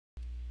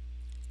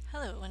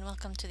Hello and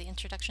welcome to the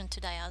Introduction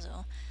to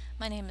Diazo.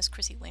 My name is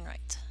Chrissy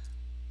Wainwright.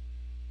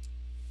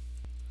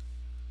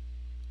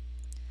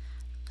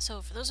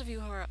 So for those of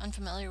you who are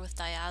unfamiliar with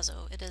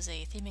Diazo, it is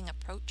a theming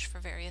approach for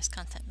various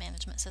content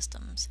management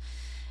systems.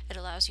 It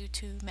allows you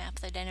to map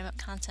the dynamic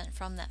content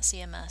from that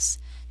CMS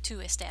to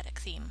a static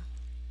theme.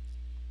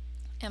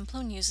 And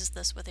Plone uses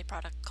this with a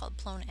product called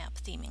Plone App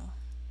Theming.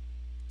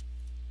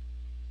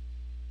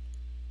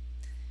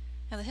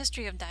 Now the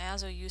history of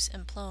Diazo use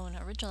in Plone,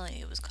 originally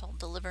it was called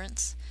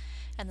Deliverance,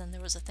 and then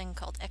there was a thing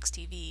called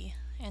XTV,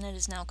 and it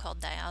is now called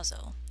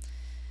Diazo.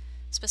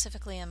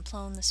 Specifically in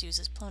Plone, this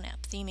uses Plone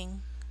App Theming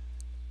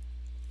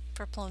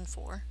for Plone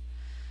 4.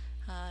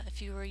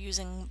 If you are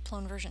using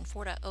Plone version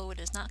 4.0, it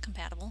is not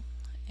compatible.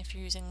 If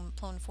you're using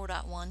Plone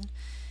 4.1,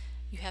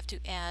 you have to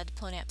add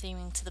Plone App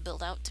Theming to the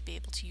build-out to be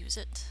able to use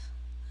it.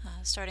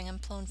 Starting in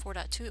Plone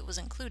 4.2, it was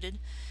included.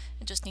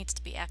 It just needs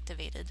to be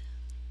activated.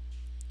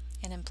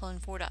 And in Plone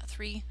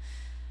 4.3,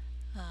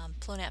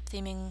 Plone App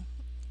Theming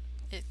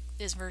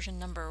is version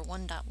number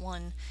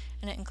 1.1,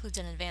 and it includes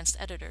an advanced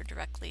editor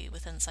directly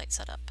within Site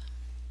Setup.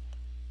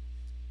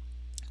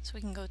 So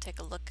we can go take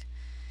a look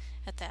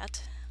at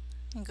that.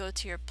 And go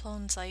to your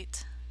Plone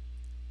site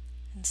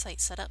and Site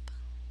Setup.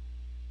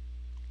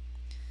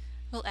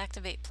 We'll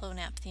activate Plone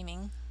App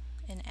Theming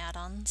in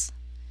Add-ons,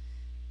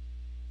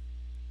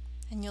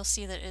 and you'll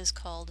see that it is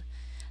called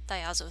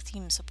Diazo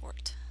Theme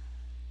Support.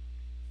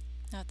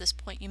 Now at this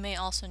point you may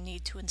also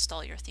need to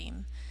install your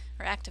theme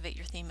or activate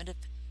your theme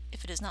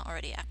if it is not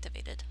already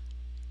activated.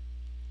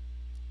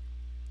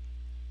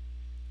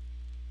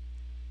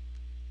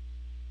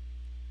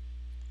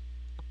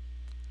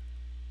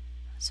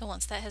 So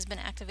once that has been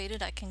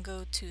activated, I can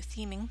go to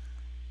Theming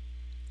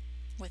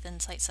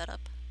within Site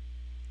Setup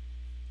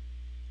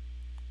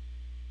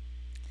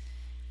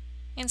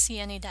and see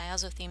any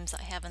Diazo themes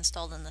I have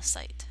installed in this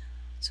site.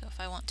 So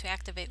if I want to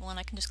activate one,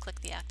 I can just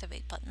click the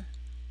Activate button.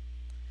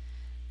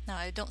 Now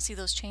I don't see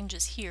those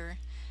changes here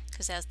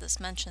because as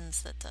this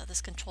mentions that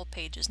this control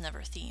page is never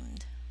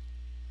themed.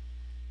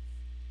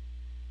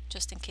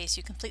 Just in case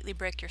you completely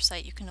break your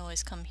site, you can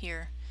always come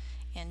here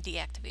and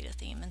deactivate a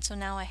theme. And so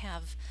now I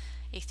have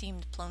a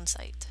themed Plone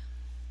site.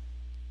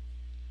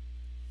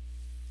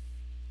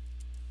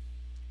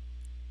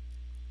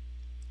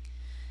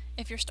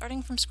 If you're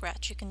starting from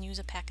scratch, you can use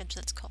a package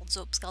that's called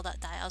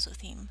zopscale.diazo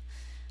theme.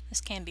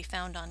 This can be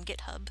found on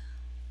GitHub,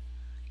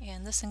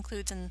 and this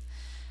includes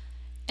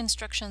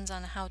instructions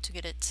on how to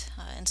get it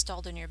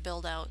installed in your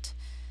build out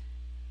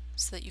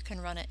so that you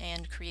can run it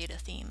and create a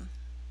theme.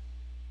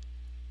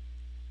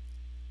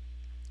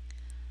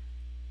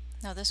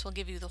 Now this will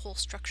give you the whole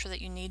structure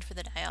that you need for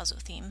the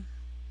Diazo theme.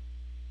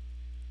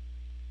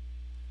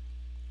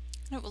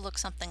 And it will look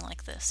something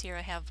like this. Here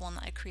I have one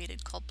that I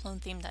created called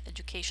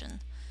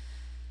plonetheme.education.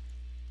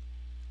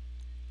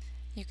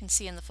 You can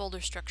see in the folder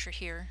structure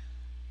here,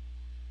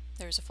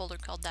 there's a folder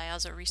called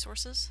Diazo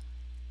Resources.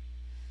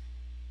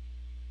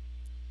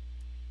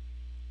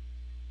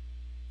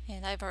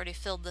 And I've already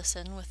filled this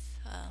in with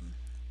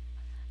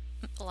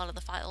a lot of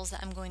the files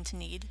that I'm going to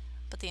need,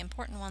 but the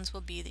important ones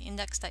will be the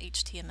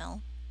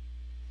index.html.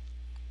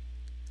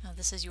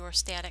 This is your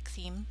static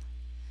theme.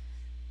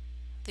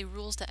 The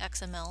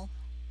rules.xml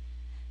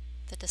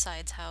that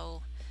decides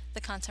how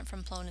the content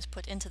from Plone is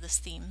put into this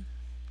theme.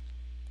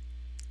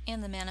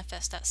 And the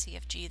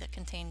manifest.cfg that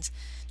contains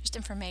just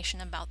information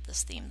about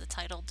this theme, the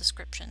title,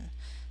 description.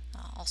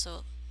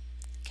 Also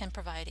can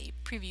provide a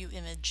preview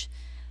image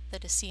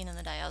that is seen in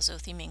the Diazo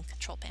theming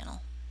control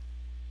panel.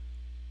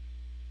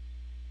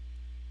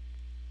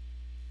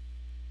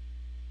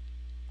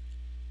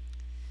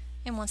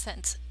 And once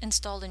that's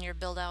installed in your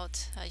build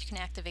out, you can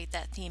activate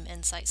that theme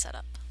in Site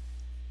Setup.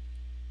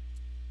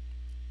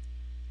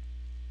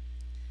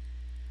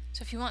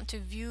 So if you want to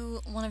view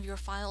one of your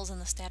files in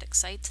the static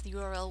site, the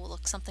URL will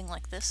look something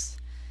like this.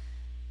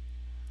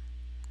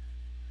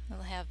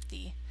 It'll have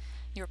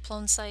your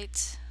Plone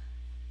site,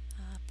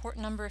 port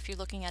number if you're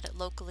looking at it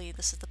locally.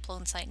 This is the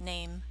Plone site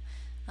name,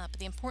 but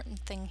the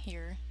important thing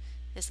here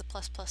is the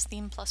 ++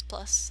 theme ++,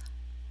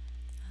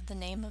 the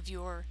name of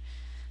your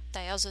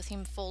Diazo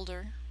theme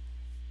folder.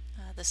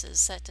 This is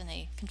set in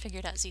a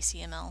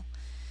configure.zcml,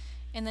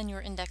 and then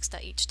your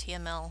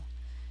index.html,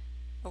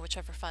 or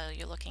whichever file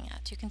you're looking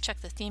at. You can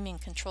check the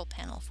theming control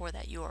panel for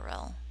that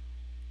URL.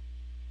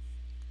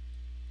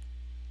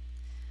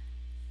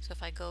 So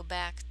if I go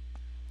back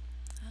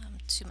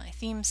to my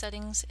theme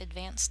settings,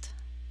 advanced,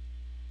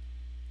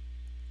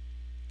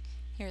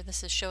 here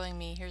this is showing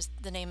me, here's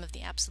the name of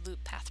the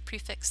absolute path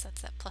prefix,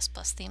 that's that ++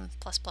 theme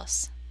 ++.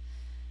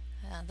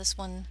 This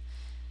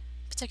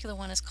particular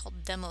one is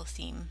called demo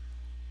theme,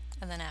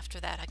 and then after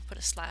that I can put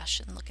a slash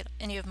and look at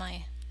any of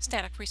my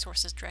static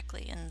resources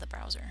directly in the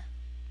browser.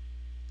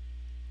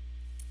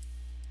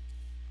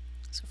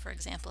 So for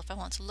example, if I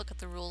want to look at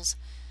the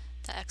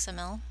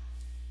rules.xml,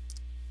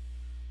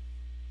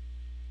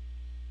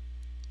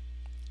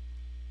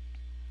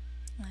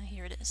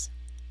 here it is.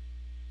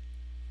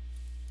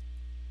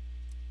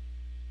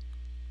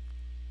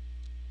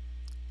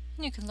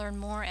 And you can learn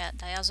more at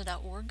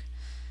diazo.org,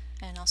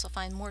 and also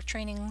find more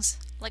trainings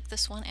like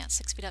this one at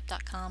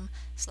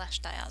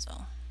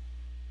 6feetup.com/Diazo.